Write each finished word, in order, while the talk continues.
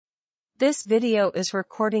This video is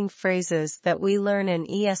recording phrases that we learn in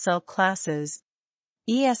ESL classes,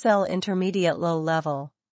 ESL Intermediate Low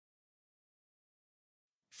Level.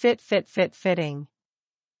 Fitting.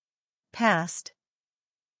 Past.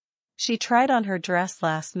 She tried on her dress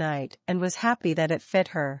last night and was happy that it fit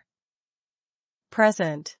her.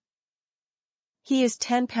 Present. He is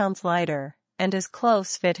 10 pounds lighter, and his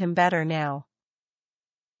clothes fit him better now.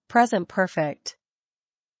 Present perfect.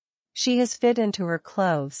 She has fit into her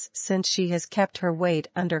clothes since she has kept her weight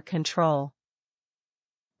under control.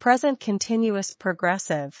 Present continuous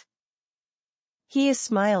progressive. He is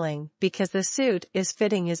smiling because the suit is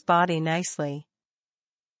fitting his body nicely.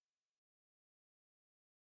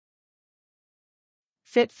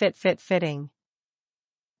 Fitting.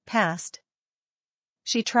 Past.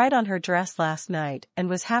 She tried on her dress last night and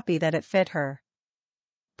was happy that it fit her.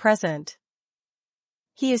 Present.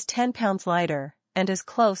 He is 10 pounds lighter, and his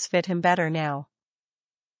clothes fit him better now.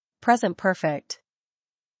 Present perfect.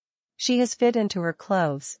 She has fit into her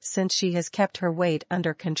clothes since she has kept her weight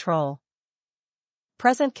under control.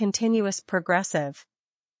 Present continuous progressive.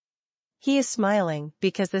 He is smiling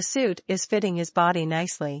because the suit is fitting his body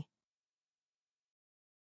nicely.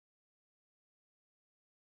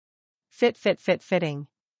 Fitting.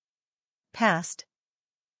 Past.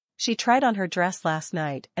 She tried on her dress last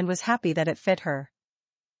night and was happy that it fit her.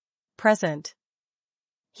 Present.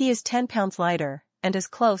 He is 10 pounds lighter, and his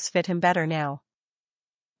clothes fit him better now.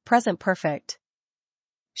 Present perfect.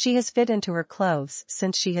 She has fit into her clothes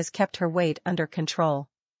since she has kept her weight under control.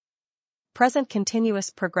 Present continuous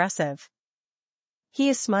progressive. He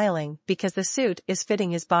is smiling because the suit is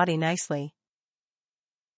fitting his body nicely.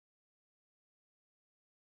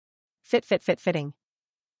 Fitting.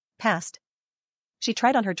 Past. She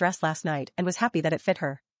tried on her dress last night and was happy that it fit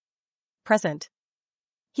her. Present.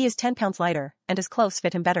 He is 10 pounds lighter, and his clothes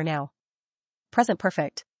fit him better now. Present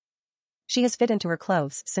perfect. She has fit into her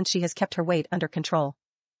clothes since she has kept her weight under control.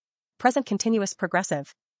 Present continuous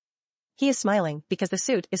progressive. He is smiling because the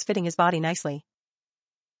suit is fitting his body nicely.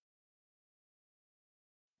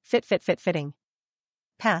 Fitting.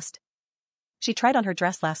 Past. She tried on her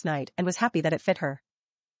dress last night and was happy that it fit her.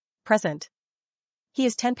 Present. He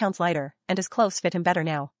is 10 pounds lighter, and his clothes fit him better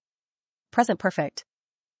now. Present perfect.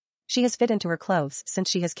 She has fit into her clothes since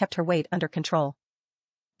she has kept her weight under control.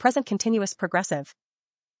 Present continuous progressive.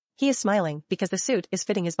 He is smiling because the suit is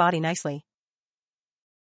fitting his body nicely.